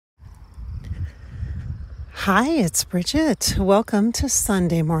Hi, it's Bridgette. Welcome to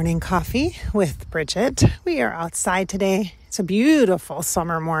Sunday Morning Coffee with Bridgette. We are outside today. It's a beautiful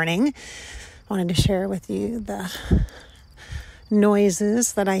summer morning. I wanted to share with you the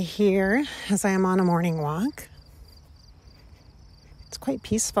noises that I hear as I am on a morning walk. It's quite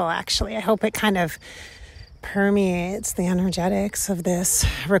peaceful, actually. I hope it kind of permeates the energetics of this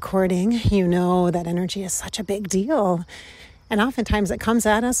recording. You know that energy is such a big deal. And oftentimes it comes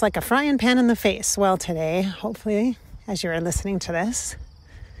at us like a frying pan in the face. Well, today, hopefully, as you're listening to this,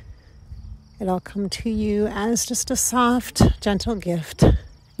 it'll come to you as just a soft, gentle gift.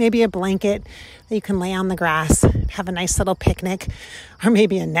 Maybe a blanket that you can lay on the grass, have a nice little picnic, or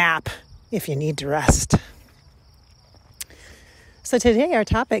maybe a nap if you need to rest. So today our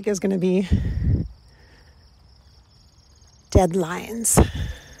topic is going to be deadlines.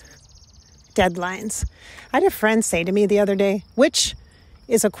 Deadlines. I had a friend say to me the other day, which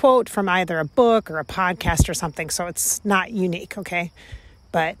is a quote from either a book or a podcast or something, so it's not unique, okay?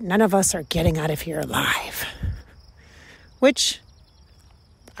 But none of us are getting out of here alive. Which,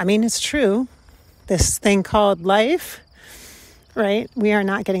 I mean, it's true. This thing called life, right? We are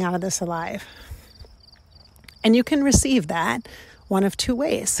not getting out of this alive. And you can receive that one of two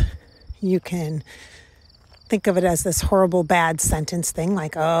ways. You can think of it as this horrible bad sentence thing,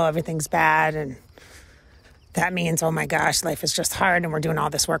 like, oh, everything's bad, and that means, oh my gosh, life is just hard and we're doing all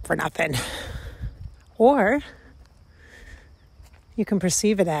this work for nothing. Or you can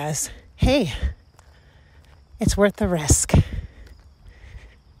perceive it as, hey, it's worth the risk.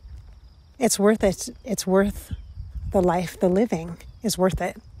 It's worth it. It's worth the life, the living is worth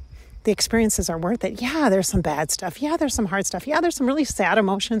it. The experiences are worth it. Yeah, there's some bad stuff. Yeah, there's some hard stuff. Yeah, there's some really sad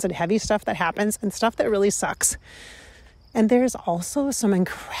emotions and heavy stuff that happens and stuff that really sucks. And there's also some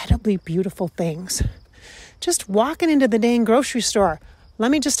incredibly beautiful things. Just walking into the dang grocery store. Let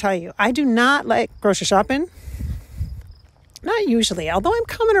me just tell you, I do not like grocery shopping. Not usually, although I'm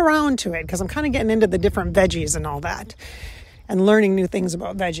coming around to it because I'm kind of getting into the different veggies and all that and learning new things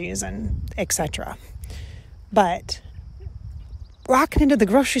about veggies and etc. But walking into the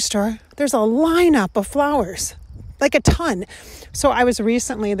grocery store, there's a lineup of flowers, like a ton. So I was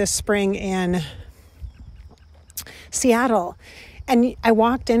recently this spring in Seattle, and I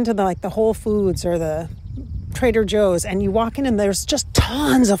walked into the Whole Foods or the Trader Joe's, and you walk in and there's just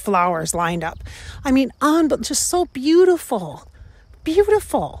tons of flowers lined up. I mean, just so beautiful,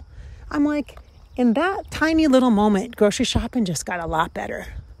 beautiful. I'm like, in that tiny little moment, grocery shopping just got a lot better.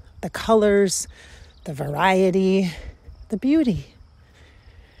 The colors, the variety, the beauty.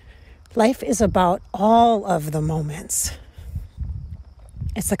 Life is about all of the moments.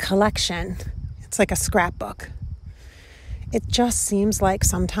 It's a collection. It's like a scrapbook. It just seems like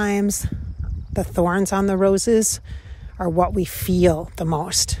sometimes the thorns on the roses are what we feel the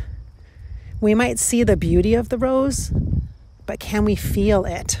most. We might see the beauty of the rose, but can we feel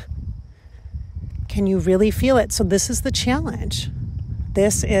it? Can you really feel it? So this is the challenge.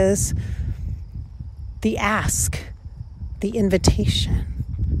 This is the ask, the invitation.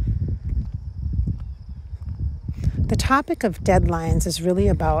 The topic of deadlines is really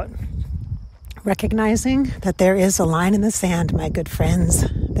about recognizing that there is a line in the sand, my good friends.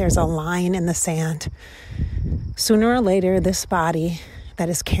 There's a line in the sand. Sooner or later, this body that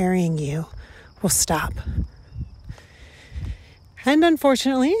is carrying you will stop. And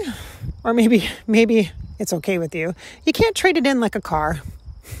unfortunately, or maybe it's okay with you, you can't trade it in like a car.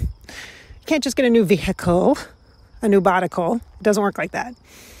 You can't just get a new vehicle, a new bodicle. It doesn't work like that.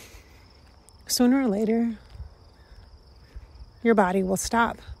 Sooner or later, your body will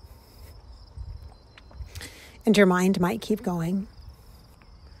stop. And your mind might keep going.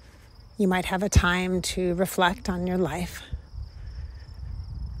 You might have a time to reflect on your life,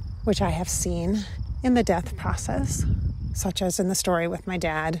 which I have seen in the death process, such as in the story with my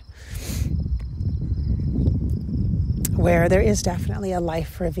dad, where there is definitely a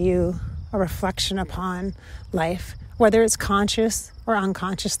life review, a reflection upon life, whether it's conscious or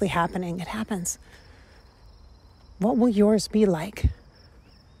unconsciously happening. It happens. What will yours be like?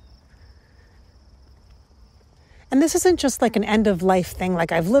 And this isn't just like an end of life thing,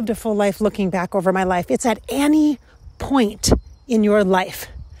 like I've lived a full life looking back over my life. It's at any point in your life.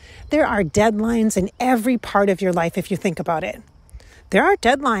 There are deadlines in every part of your life if you think about it. There are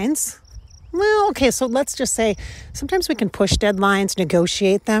deadlines. Well, okay, so let's just say sometimes we can push deadlines,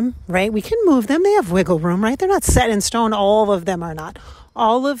 negotiate them, right? We can move them. They have wiggle room, right? They're not set in stone. All of them are not.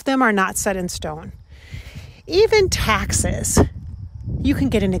 All of them are not set in stone. Even taxes, you can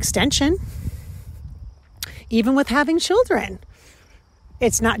get an extension. Even with having children,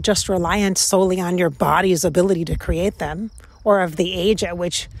 it's not just reliant solely on your body's ability to create them or of the age at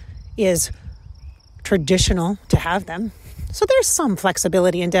which is traditional to have them. So there's some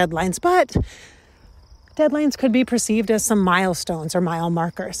flexibility in deadlines, but deadlines could be perceived as some milestones or mile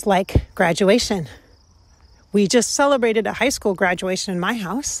markers, like graduation. We just celebrated a high school graduation in my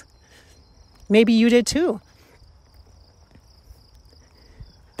house. Maybe you did too.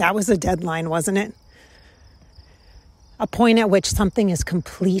 That was a deadline, wasn't it? A point at which something is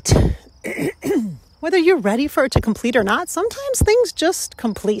complete. Whether you're ready for it to complete or not, sometimes things just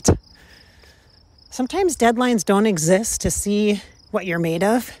complete. Sometimes deadlines don't exist to see what you're made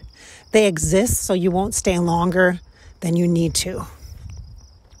of. They exist so you won't stay longer than you need to.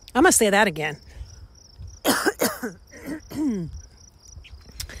 I'm going to say that again.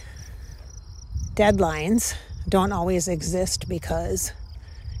 Deadlines don't always exist because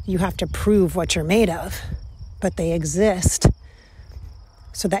you have to prove what you're made of, but they exist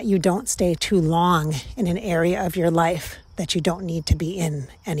so that you don't stay too long in an area of your life that you don't need to be in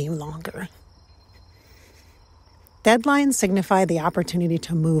any longer. Deadlines signify the opportunity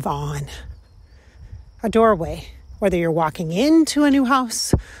to move on. A doorway, whether you're walking into a new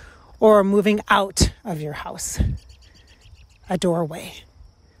house or moving out of your house. A doorway.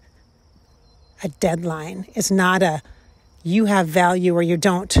 A deadline is not a you have value or you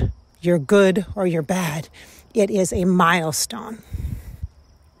don't, you're good or you're bad. It is a milestone.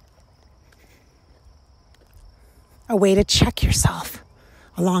 A way to check yourself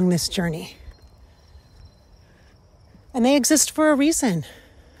along this journey. And they exist for a reason.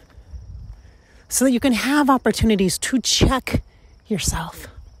 So that you can have opportunities to check yourself.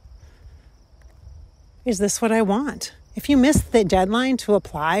 Is this what I want? If you missed the deadline to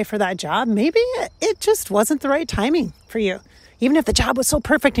apply for that job, maybe it just wasn't the right timing for you. Even if the job was so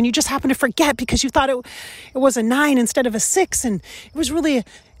perfect and you just happened to forget because you thought it was a 9 instead of a 6, and it was really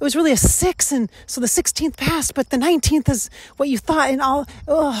a 6, and so the 16th passed, but the 19th is what you thought, and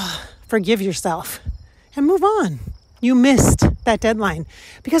forgive yourself and move on. You missed that deadline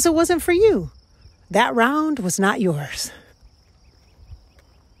because it wasn't for you. That round was not yours.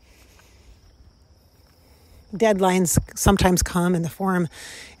 Deadlines sometimes come in the form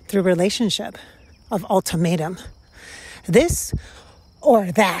through relationship of ultimatum. This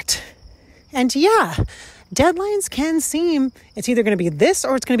or that. And yeah, deadlines can seem, it's either going to be this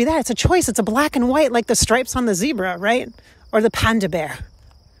or it's going to be that. It's a choice. It's a black and white, like the stripes on the zebra, right? Or the panda bear.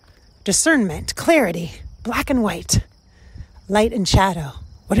 Discernment, clarity, black and white, light and shadow.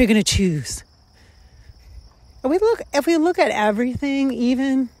 What are you going to choose? If we look at everything,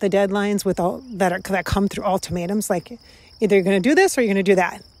 even the deadlines that come through ultimatums, like either you're going to do this or you're going to do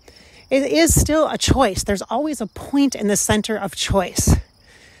that. It is still a choice. There's always a point in the center of choice.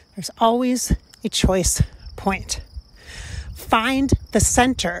 There's always a choice point. Find the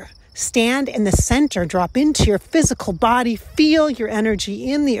center. Stand in the center. Drop into your physical body. Feel your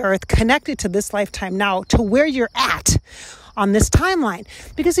energy in the earth, connected to this lifetime now, to where you're at on this timeline.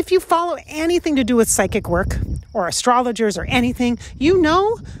 Because if you follow anything to do with psychic work or astrologers or anything, you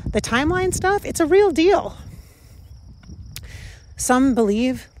know the timeline stuff, it's a real deal. Some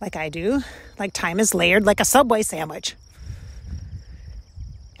believe, like I do, like time is layered like a Subway sandwich.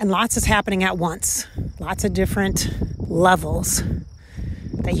 And lots is happening at once. Lots of different levels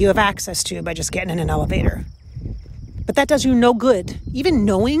that you have access to by just getting in an elevator. But that does you no good. Even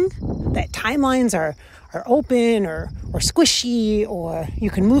knowing that timelines are open or squishy, or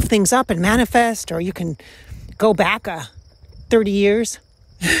you can move things up and manifest, or you can go back 30 years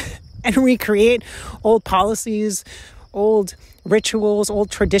and recreate old policies, old rituals,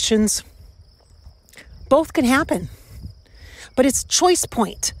 old traditions. Both can happen. But it's choice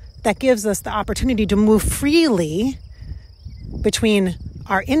point that gives us the opportunity to move freely between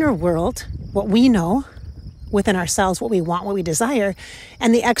our inner world, what we know within ourselves, what we want, what we desire,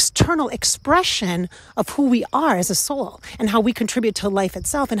 and the external expression of who we are as a soul and how we contribute to life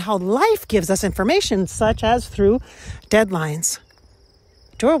itself and how life gives us information, such as through deadlines,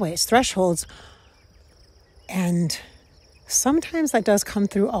 doorways, thresholds. And sometimes that does come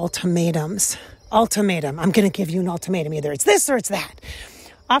through ultimatums. Ultimatum. I'm going to give you an ultimatum. Either it's this or it's that.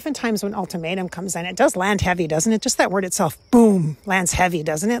 Oftentimes when ultimatum comes in, it does land heavy, doesn't it? Just that word itself, boom, lands heavy,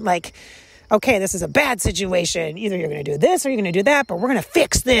 doesn't it? Like, okay, this is a bad situation. Either you're going to do this or you're going to do that, but we're going to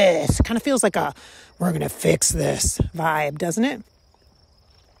fix this. It kind of feels like we're going to fix this vibe, doesn't it?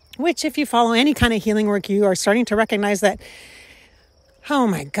 Which, if you follow any kind of healing work, you are starting to recognize that, oh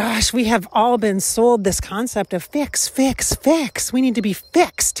my gosh, we have all been sold this concept of fix, fix, fix. We need to be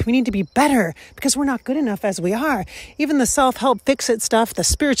fixed. We need to be better because we're not good enough as we are. Even the self-help fix-it stuff, the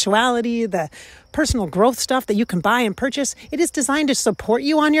spirituality, the personal growth stuff that you can buy and purchase, it is designed to support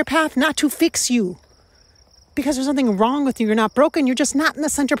you on your path, not to fix you. because there's nothing wrong with you. You're not broken. You're just not in the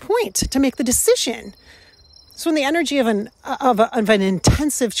center point to make the decision. So when the energy of an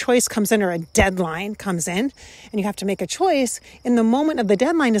intensive choice comes in, or a deadline comes in, and you have to make a choice, in the moment of the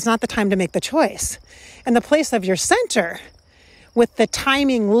deadline is not the time to make the choice. And the place of your center, with the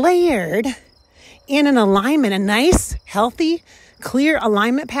timing layered in an alignment, a nice, healthy, clear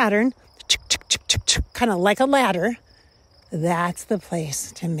alignment pattern, kind of like a ladder, that's the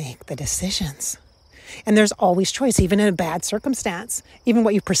place to make the decisions. And there's always choice, even in a bad circumstance, even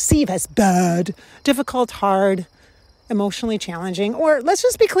what you perceive as bad, difficult, hard, emotionally challenging, or let's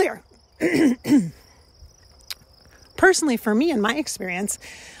just be clear. Personally, for me, in my experience,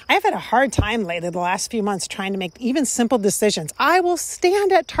 I've had a hard time lately, the last few months, trying to make even simple decisions. I will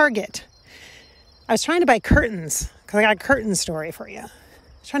stand at Target. I was trying to buy curtains, because I got a curtain story for you. I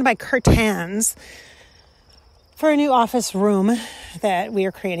was trying to buy curtains for a new office room that we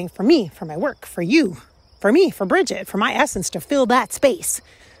are creating for me, for my work, for you, for me, for Bridgette, for my essence, to fill that space.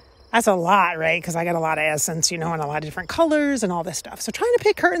 That's a lot, right? Because I got a lot of essence, and a lot of different colors and all this stuff. So trying to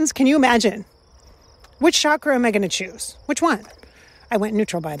pick curtains, can you imagine? Which chakra am I going to choose? Which one? I went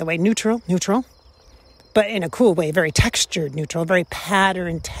neutral, by the way. Neutral, but in a cool way, very textured neutral, very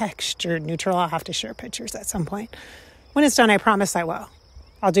pattern textured neutral. I'll have to share pictures at some point. When it's done, I promise I will.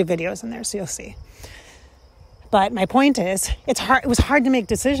 I'll do videos in there, so you'll see. But my point is, it's hard. It was hard to make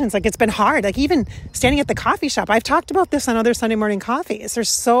decisions. Like, it's been hard. Like, even standing at the coffee shop, I've talked about this on other Sunday morning coffees.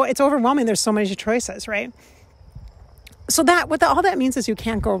 It's overwhelming. There's so many choices, right? So all that means is you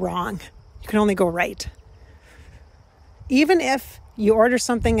can't go wrong. You can only go right. Even if you order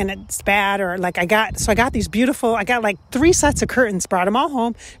something and it's bad, or like I got like 3 sets of curtains, brought them all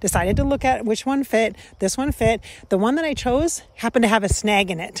home, decided to look at which one fit. This one fit. The one that I chose happened to have a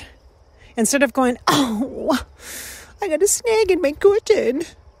snag in it. Instead of going, oh, I got a snag in my curtain.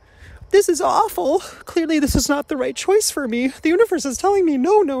 This is awful. Clearly, this is not the right choice for me. The universe is telling me,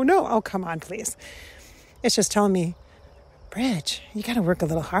 no. Oh, come on, please. It's just telling me, Bridge, you got to work a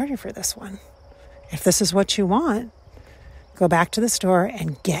little harder for this one. If this is what you want, go back to the store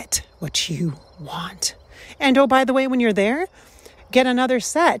and get what you want. And oh, by the way, when you're there, get another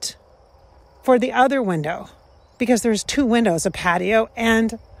set for the other window, because there's 2 windows, a patio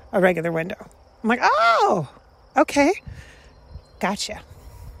and a regular window. I'm like, oh, okay. Gotcha.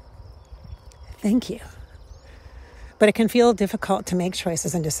 Thank you. But it can feel difficult to make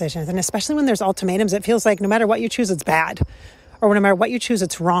choices and decisions. And especially when there's ultimatums, it feels like no matter what you choose, it's bad. Or no matter what you choose,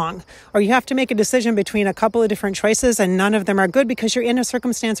 it's wrong. Or you have to make a decision between a couple of different choices and none of them are good because you're in a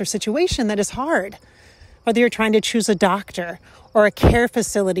circumstance or situation that is hard. Whether you're trying to choose a doctor or a care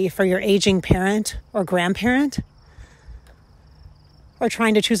facility for your aging parent or grandparent, or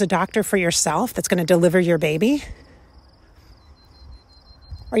trying to choose a doctor for yourself that's going to deliver your baby,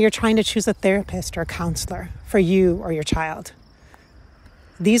 or you're trying to choose a therapist or a counselor for you or your child.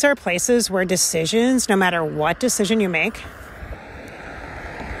 These are places where decisions, no matter what decision you make,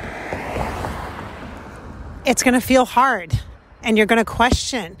 it's going to feel hard, and you're going to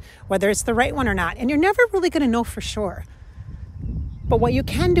question whether it's the right one or not, and you're never really going to know for sure. But what you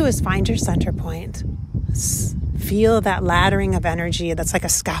can do is find your center point. Feel that laddering of energy that's like a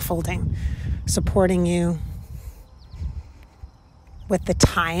scaffolding supporting you with the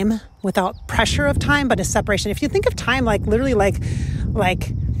time, without pressure of time, but a separation. If you think of time like literally like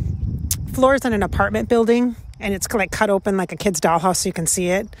floors in an apartment building, and it's like cut open like a kid's dollhouse so you can see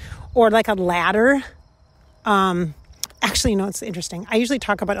it, or like a ladder. Actually, it's interesting. I usually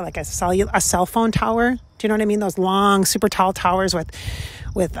talk about it like a cell phone tower. Do you know what I mean? Those long, super tall towers with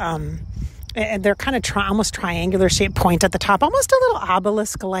and they're kind of almost triangular shaped point at the top, almost a little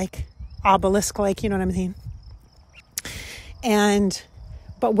obelisk-like, you know what I mean?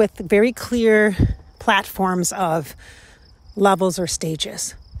 But with very clear platforms of levels or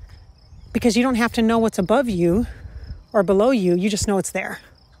stages, because you don't have to know what's above you or below you. You just know it's there.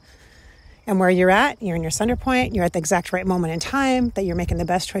 And where you're in your center point, you're at the exact right moment in time that you're making the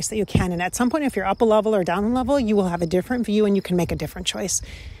best choice that you can. And at some point, if you're up a level or down a level, you will have a different view and you can make a different choice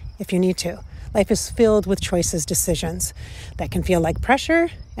if you need to. Life is filled with choices, decisions that can feel like pressure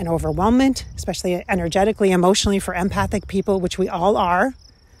and overwhelmment, especially energetically, emotionally for empathic people, which we all are.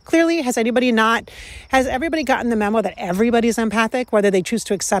 Clearly, has everybody gotten the memo that everybody's empathic, whether they choose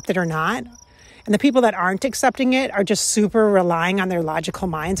to accept it or not? And the people that aren't accepting it are just super relying on their logical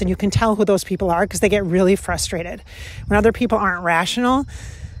minds. And you can tell who those people are because they get really frustrated. When other people aren't rational,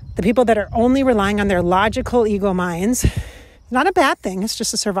 the people that are only relying on their logical ego minds, not a bad thing, it's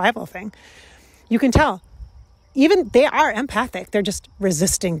just a survival thing. You can tell, even they are empathic. They're just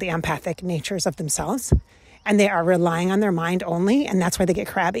resisting the empathic natures of themselves. And they are relying on their mind only. And that's why they get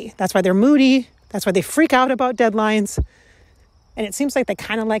crabby. That's why they're moody. That's why they freak out about deadlines. And it seems like they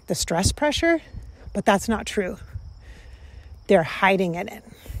kind of like the stress pressure, but that's not true. They're hiding it in.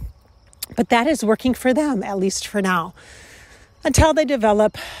 But that is working for them, at least for now, until they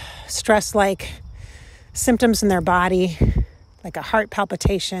develop stress-like symptoms in their body, like a heart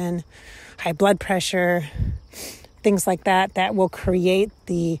palpitation, high blood pressure, things like that, that will create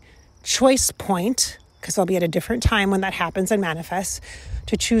the choice point, because they'll be at a different time when that happens and manifests,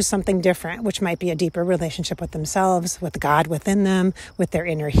 to choose something different, which might be a deeper relationship with themselves, with God within them, with their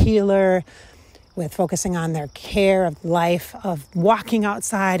inner healer, with focusing on their care of life, of walking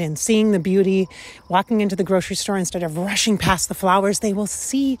outside and seeing the beauty, walking into the grocery store instead of rushing past the flowers. They will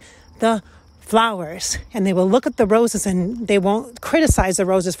see the flowers and they will look at the roses, and they won't criticize the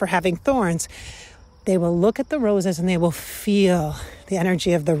roses for having thorns. They will look at the roses and they will feel the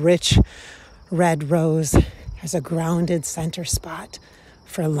energy of the rich red rose as a grounded center spot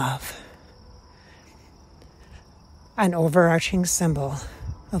for love, an overarching symbol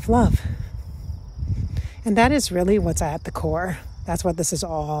of love. And that is really what's at the core. That's what this is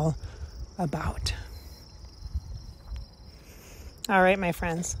all about. All right, my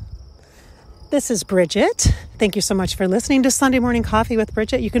friends. This is Bridgette. Thank you so much for listening to Sunday Morning Coffee with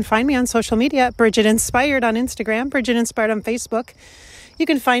Bridgette. You can find me on social media at Bridgette Inspired on Instagram, Bridgette Inspired on Facebook. You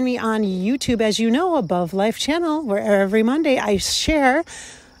can find me on YouTube, as you know, Above Life channel, where every Monday I share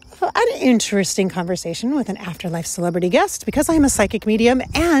an interesting conversation with an afterlife celebrity guest, because I'm a psychic medium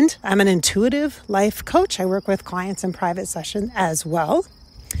and I'm an intuitive life coach. I work with clients in private session as well.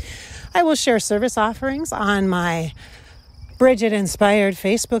 I will share service offerings on my Bridgette Inspired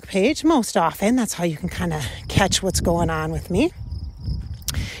Facebook page most often. That's how you can kind of catch what's going on with me.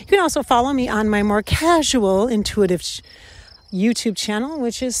 You can also follow me on my more casual intuitive YouTube channel,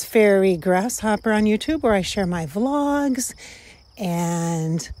 which is Fairy Grasshopper on YouTube, where I share my vlogs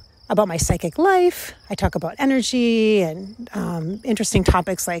and about my psychic life. I talk about energy and interesting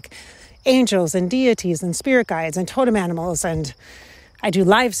topics like angels and deities and spirit guides and totem animals. And I do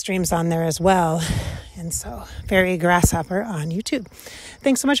live streams on there as well. And so, Fairy Grasshopper on YouTube.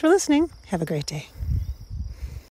 Thanks so much for listening. Have a great day.